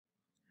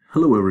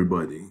Hello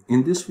everybody.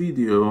 In this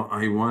video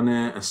I want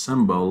to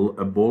assemble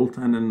a bolt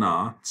and a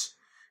nut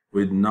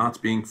with nut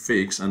being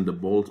fixed and the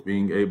bolt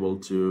being able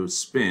to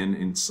spin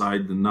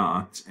inside the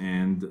nut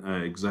and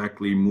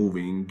exactly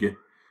moving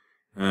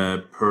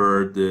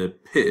per the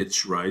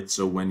pitch, right?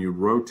 So when you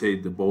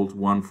rotate the bolt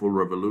one full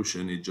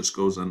revolution, it just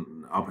goes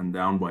up and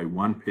down by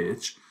one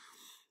pitch.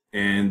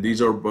 And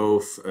these are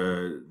both,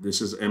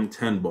 this is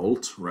M10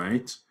 bolt,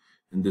 right?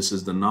 And this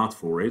is the knot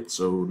for it.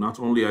 So not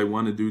only I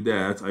want to do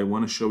that, I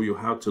want to show you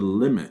how to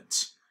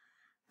limit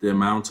the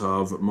amount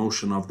of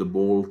motion of the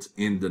bolt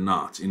in the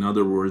knot. In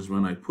other words,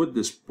 when I put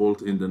this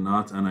bolt in the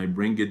knot and I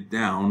bring it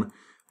down,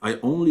 I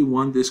only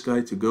want this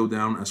guy to go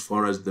down as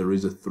far as there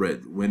is a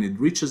thread. When it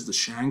reaches the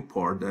shank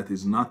part that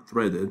is not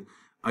threaded,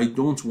 I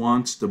don't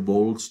want the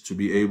bolt to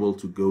be able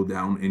to go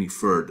down any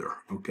further,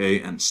 okay,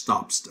 and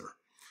stops there.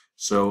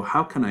 So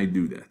how can I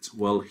do that?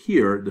 Well,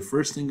 here, the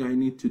first thing I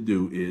need to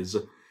do is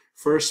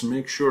first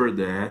make sure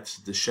that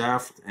the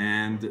shaft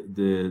and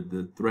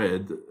the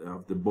thread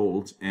of the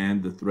bolt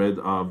and the thread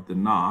of the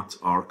knot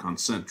are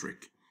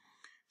concentric.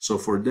 So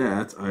for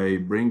that, I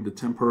bring the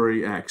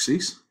temporary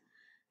axes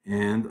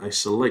and I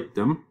select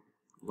them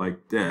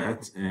like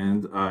that,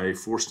 and I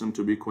force them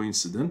to be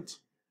coincident.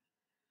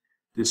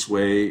 This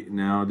way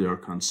now they are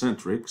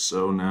concentric,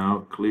 so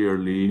now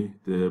clearly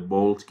the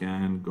bolt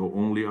can go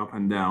only up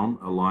and down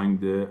along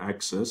the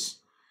axis.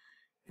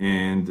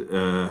 And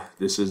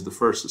this is the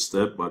first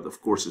step, but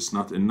of course it's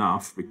not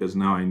enough because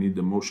now I need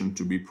the motion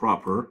to be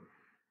proper,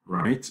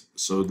 right?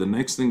 So the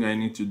next thing I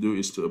need to do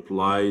is to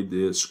apply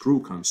the screw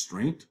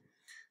constraint.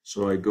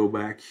 So I go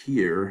back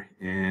here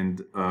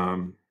and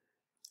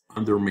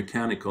under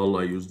mechanical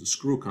I use the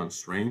screw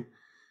constraint,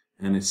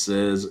 and it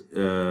says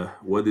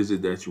what is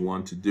it that you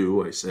want to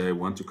do. I say I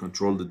want to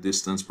control the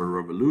distance per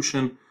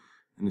revolution,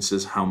 and it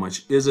says how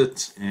much is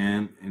it,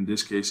 and in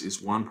this case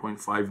it's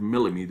 1.5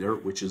 millimeter,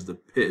 which is the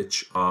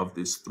pitch of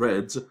these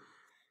threads,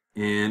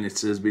 and it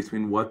says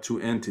between what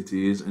two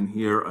entities, and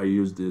here I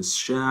use this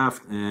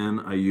shaft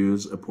and I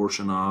use a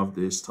portion of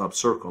this top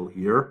circle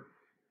here,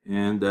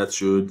 and that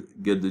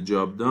should get the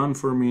job done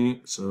for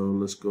me. So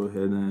let's go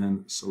ahead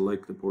and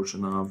select the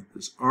portion of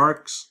this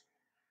arcs,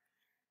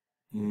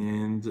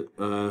 and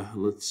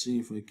let's see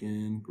if I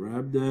can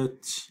grab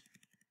that.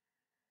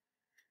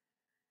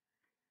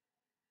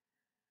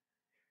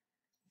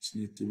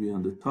 Need to be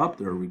on the top.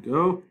 There we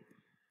go.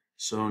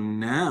 So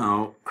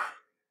now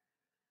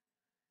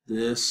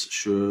this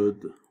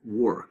should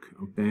work,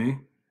 okay?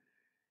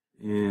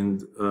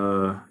 And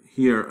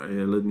here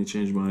let me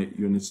change my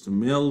units to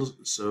mils.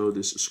 So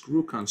this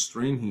screw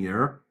constraint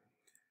here,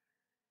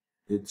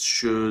 it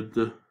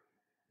should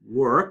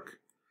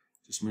work.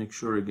 Just make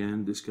sure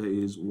again this guy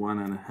is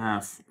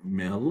 1.5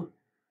 mil,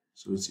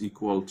 so it's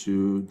equal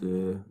to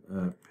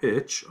the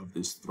pitch of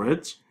this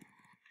thread.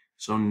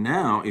 So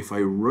now if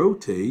I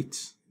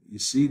rotate, you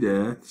see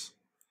that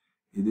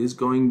it is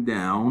going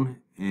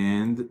down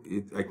and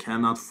I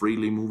cannot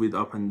freely move it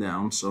up and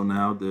down. So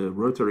now the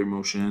rotary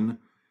motion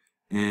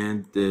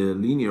and the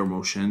linear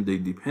motion, they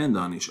depend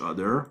on each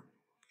other.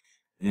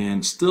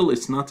 And still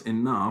it's not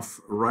enough.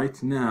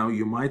 Right now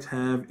you might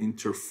have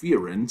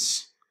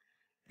interference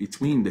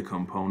between the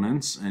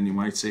components, and you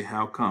might say,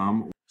 how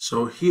come?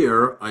 So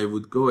here I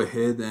would go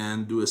ahead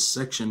and do a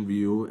section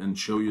view and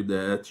show you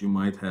that you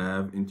might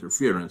have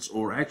interference,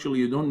 or actually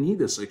you don't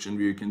need a section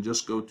view. You can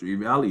just go to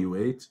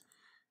evaluate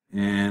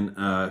and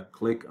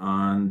click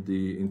on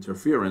the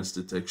interference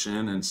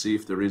detection and see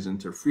if there is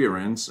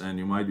interference, and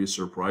you might be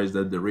surprised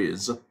that there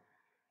is.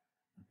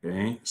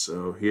 Okay,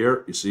 so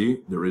here you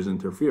see there is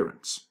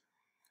interference.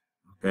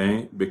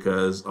 Okay,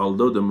 because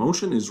although the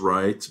motion is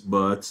right,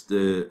 but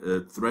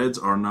the threads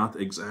are not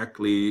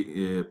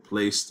exactly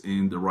placed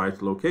in the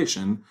right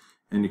location,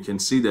 and you can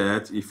see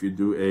that if you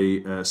do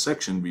a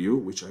section view,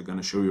 which I'm going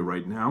to show you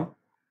right now.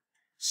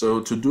 So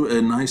to do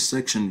a nice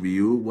section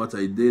view, what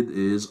I did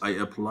is I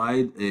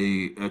applied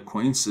a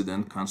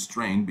coincident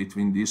constraint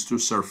between these two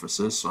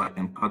surfaces, so I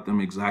can cut them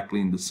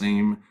exactly in the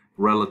same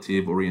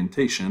relative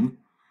orientation.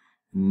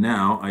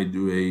 Now I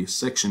do a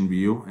section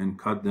view and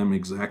cut them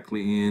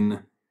exactly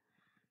in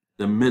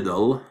the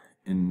middle,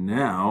 and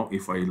now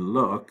if I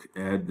look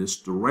at this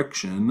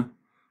direction,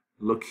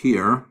 look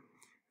here,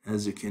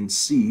 as you can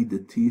see the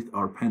teeth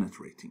are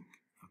penetrating.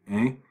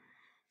 Okay,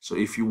 so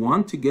if you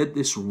want to get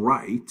this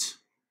right,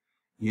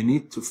 you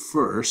need to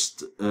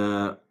first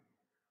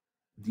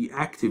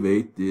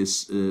deactivate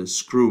this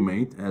screw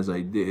mate, as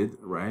I did,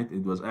 right?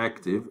 It was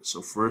active,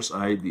 so first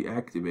I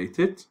deactivate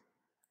it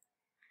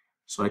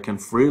so I can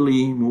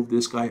freely move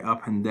this guy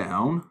up and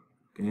down.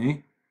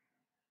 Okay,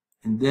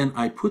 and then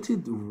I put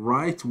it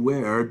right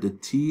where the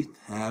teeth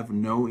have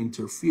no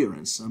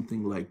interference,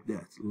 something like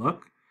that.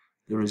 Look,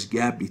 there is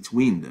gap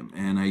between them,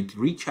 and I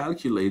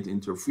recalculate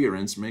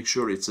interference, make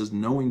sure it says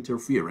no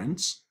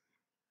interference,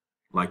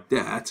 like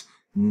that.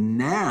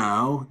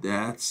 Now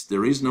that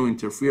there is no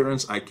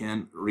interference, I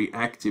can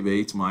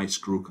reactivate my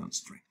screw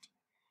constraint.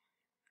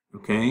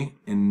 Okay,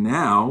 and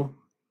now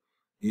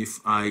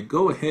if I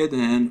go ahead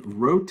and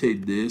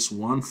rotate this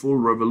one full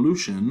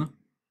revolution,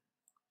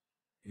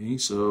 Okay,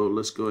 so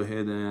let's go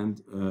ahead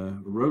and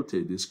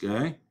rotate this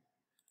guy,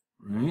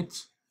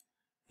 right?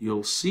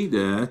 You'll see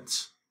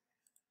that.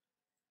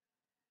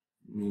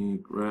 Let me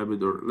grab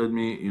it, or let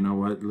me, you know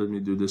what, let me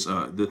do this.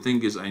 The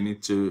thing is, I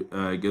need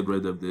to get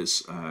rid of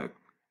this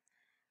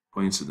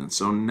coincidence.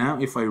 So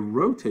now if I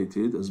rotate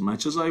it as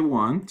much as I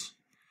want,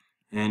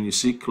 and you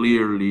see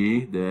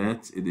clearly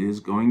that it is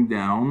going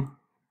down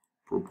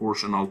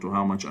proportional to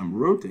how much I'm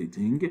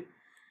rotating.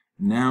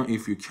 Now,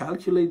 if you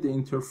calculate the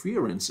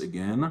interference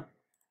again,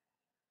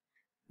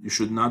 you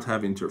should not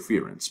have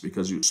interference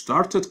because you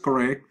started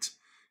correct,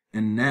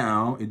 and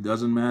now it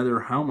doesn't matter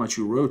how much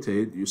you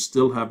rotate, you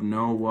still have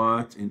no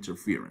what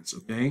interference,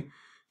 okay?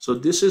 So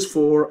this is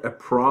for a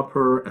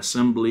proper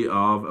assembly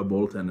of a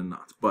bolt and a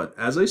nut. But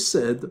as I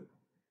said,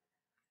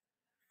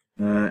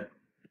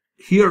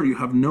 here you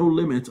have no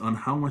limit on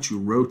how much you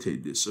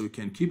rotate this. So you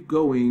can keep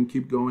going,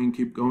 keep going,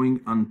 keep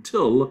going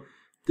until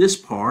this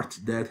part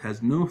that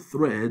has no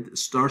thread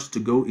starts to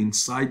go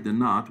inside the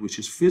nut, which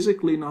is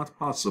physically not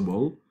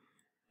possible.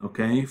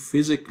 Okay,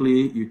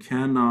 physically you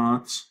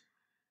cannot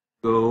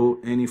go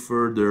any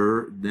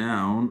further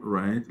down,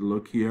 right?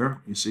 Look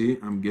here, you see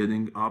I'm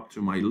getting up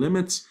to my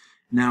limits.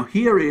 Now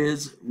here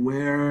is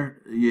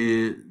where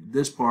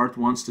this part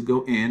wants to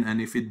go in, and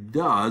if it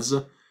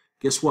does,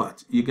 guess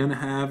what? You're gonna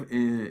have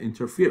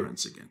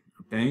interference again,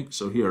 okay?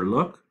 So here,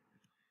 look,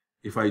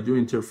 if I do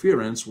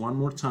interference one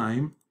more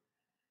time,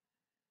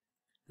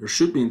 there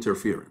should be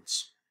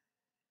interference.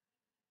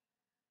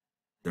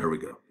 There we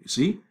go, you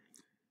see?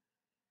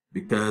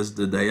 Because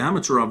the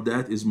diameter of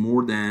that is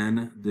more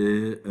than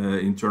the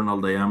internal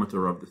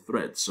diameter of the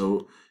thread.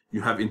 So you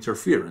have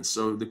interference.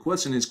 So the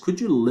question is, could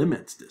you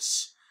limit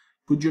this?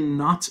 Could you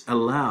not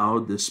allow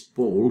this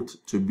bolt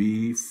to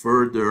be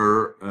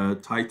further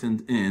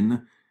tightened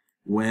in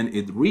when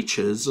it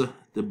reaches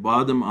the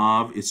bottom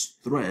of its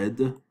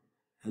thread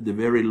at the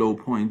very low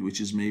point,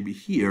 which is maybe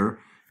here?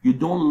 You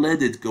don't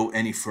let it go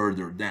any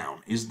further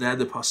down. Is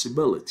that a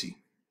possibility?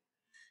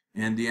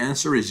 And the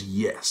answer is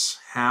yes.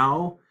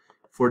 How?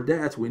 For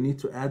that, we need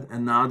to add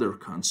another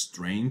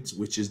constraint,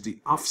 which is the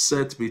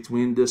offset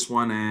between this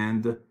one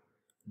and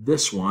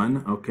this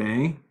one,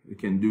 okay? We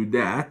can do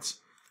that.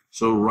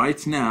 So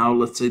right now,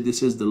 let's say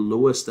this is the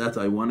lowest that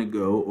I want to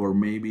go, or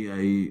maybe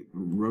I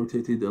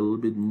rotate it a little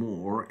bit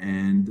more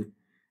and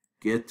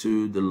get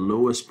to the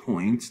lowest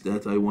point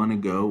that I want to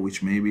go,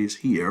 which maybe is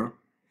here.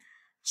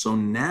 So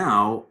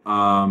now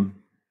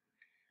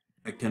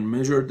I can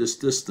measure this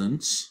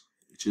distance,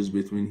 which is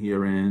between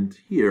here and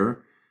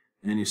here,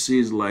 and you see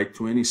it's like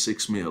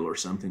 26 mil or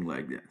something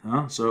like that,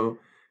 huh? So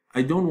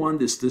I don't want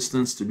this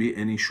distance to be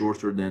any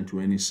shorter than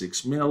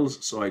 26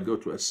 mils, so I go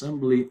to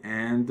assembly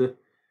and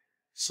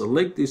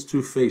select these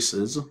two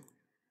faces,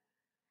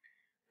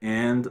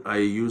 and I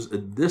use a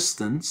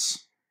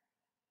distance,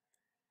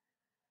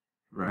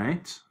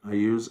 right? I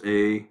use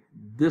a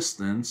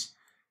distance,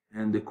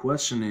 and the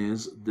question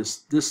is, this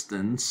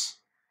distance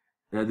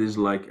that is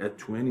like at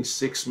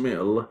 26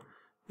 mil,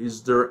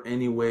 is there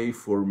any way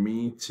for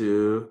me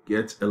to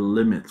get a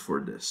limit for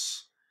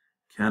this?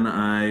 Can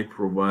I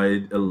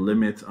provide a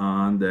limit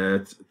on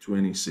that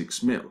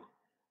 26 mil?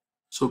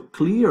 So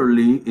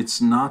clearly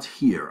it's not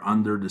here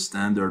under the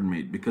standard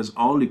made, because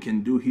all you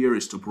can do here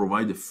is to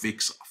provide a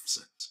fixed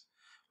offset.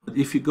 But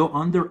if you go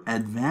under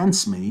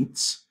advanced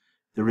mates,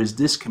 there is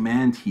this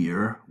command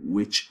here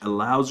which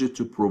allows you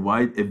to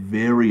provide a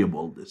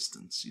variable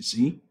distance, you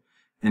see?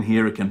 And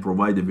here it can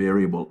provide a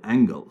variable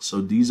angle.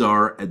 So these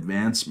are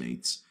advanced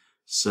mates.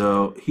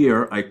 So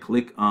here I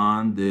click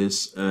on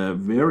this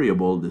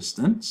variable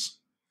distance.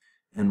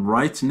 And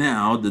right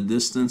now the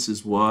distance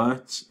is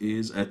what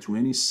is at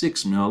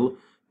 26 mil.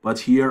 But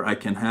here I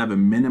can have a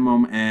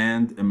minimum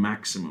and a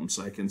maximum.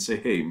 So I can say,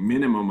 hey,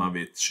 minimum of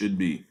it should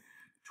be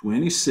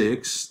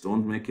 26.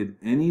 Don't make it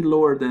any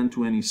lower than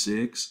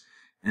 26.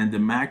 And the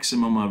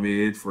maximum of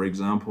it, for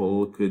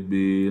example, could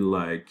be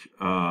like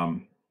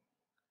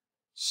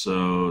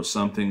so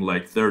something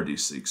like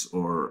 36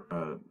 or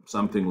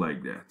something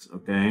like that,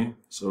 okay?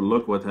 So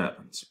look what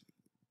happens.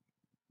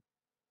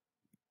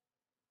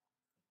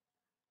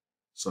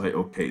 So I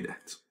okay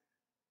that,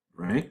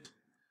 right?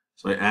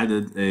 So I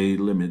added a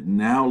limit.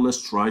 Now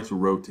let's try to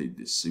rotate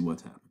this, see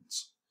what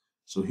happens.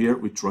 So here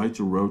we try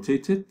to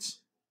rotate it.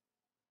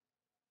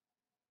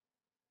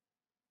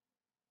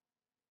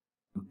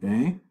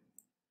 Okay.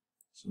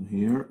 So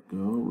here, go,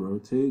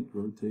 rotate,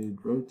 rotate,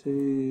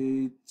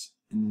 rotate.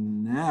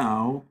 And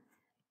now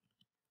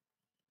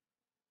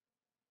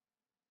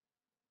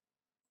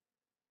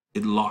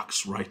it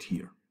locks right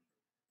here.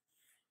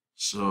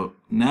 So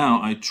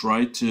now I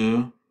try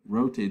to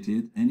rotate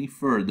it any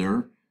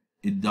further,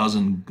 it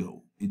doesn't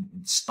go. It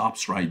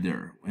stops right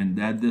there. And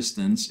that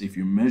distance, if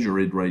you measure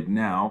it right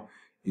now,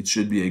 it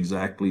should be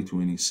exactly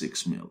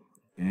 26 mil.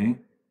 Okay?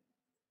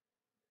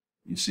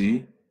 You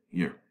see?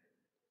 Here.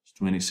 It's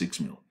 26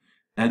 mil.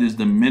 That is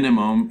the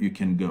minimum you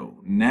can go.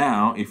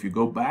 Now, if you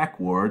go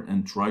backward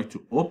and try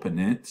to open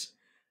it,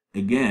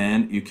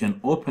 again, you can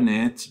open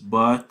it,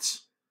 but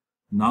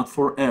not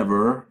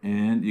forever,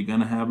 and you're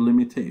gonna have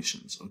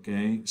limitations,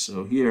 okay?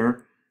 So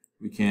here,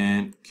 we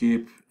can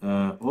keep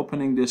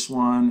opening this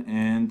one,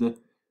 and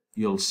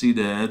you'll see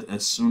that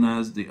as soon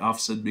as the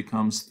offset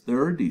becomes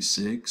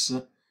 36,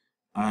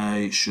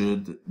 I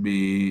should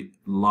be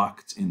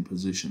locked in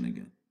position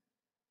again.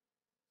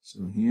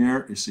 So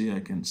here you see I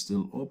can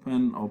still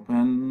open,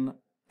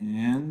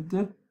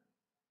 and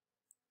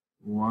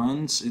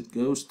once it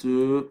goes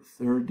to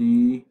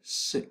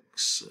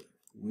 36,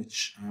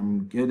 which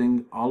I'm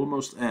getting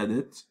almost at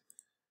it,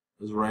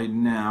 because right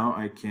now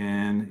I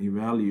can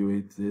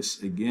evaluate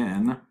this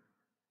again,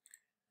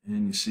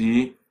 and you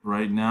see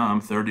right now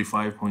I'm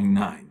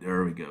 35.9.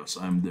 There we go.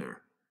 So I'm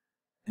there,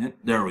 and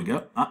there we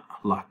go.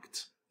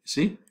 Locked.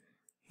 See,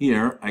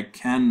 here I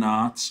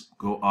cannot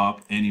go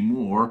up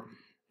anymore,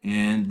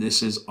 and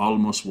this is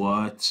almost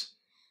what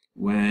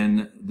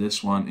when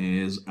this one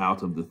is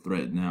out of the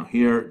thread. Now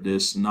here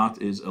this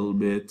knot is a little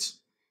bit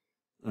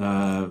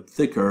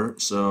thicker,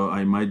 so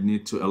I might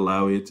need to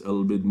allow it a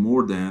little bit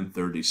more than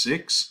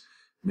 36,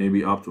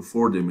 maybe up to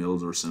 40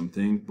 mils or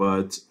something,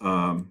 but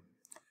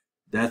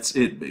that's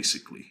it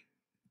basically.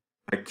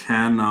 I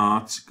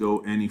cannot go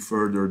any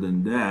further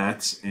than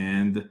that,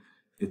 and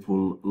it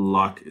will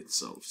lock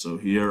itself. So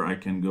here I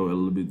can go a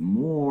little bit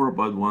more,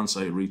 but once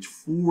I reach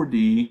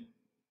 40,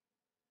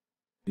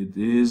 it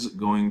is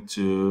going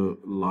to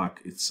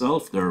lock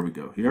itself. There we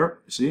go. Here,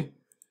 you see,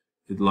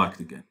 it locked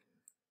again.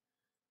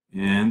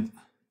 And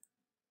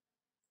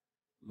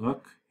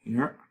look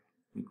here,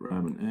 we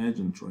grab an edge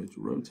and try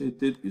to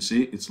rotate it. You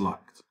see, it's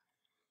locked.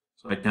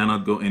 So I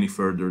cannot go any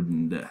further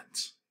than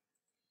that.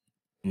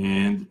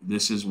 And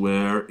this is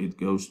where it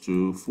goes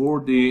to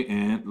 40,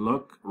 and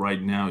look,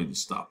 right now it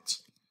stopped.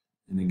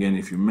 And again,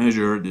 if you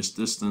measure this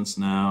distance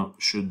now,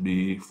 should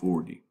be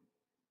 40.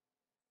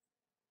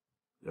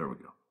 There we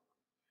go.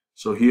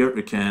 So here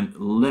we can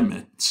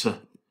limit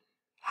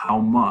how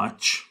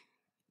much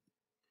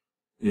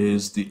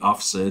is the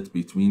offset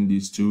between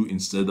these two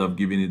instead of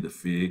giving it a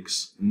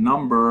fixed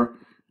number.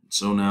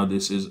 So now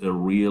this is a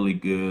really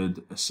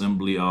good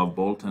assembly of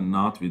bolt and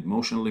nut with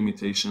motion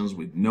limitations,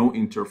 with no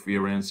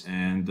interference,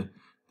 and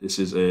this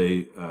is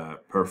a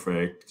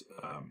perfect,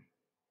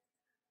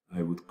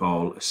 I would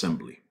call,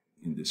 assembly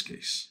in this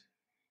case.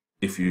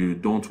 If you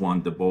don't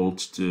want the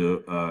bolt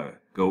to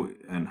go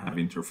and have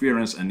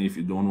interference, and if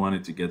you don't want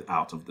it to get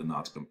out of the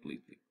knot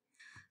completely.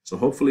 So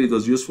hopefully it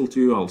was useful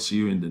to you. I'll see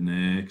you in the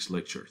next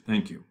lecture.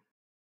 Thank you.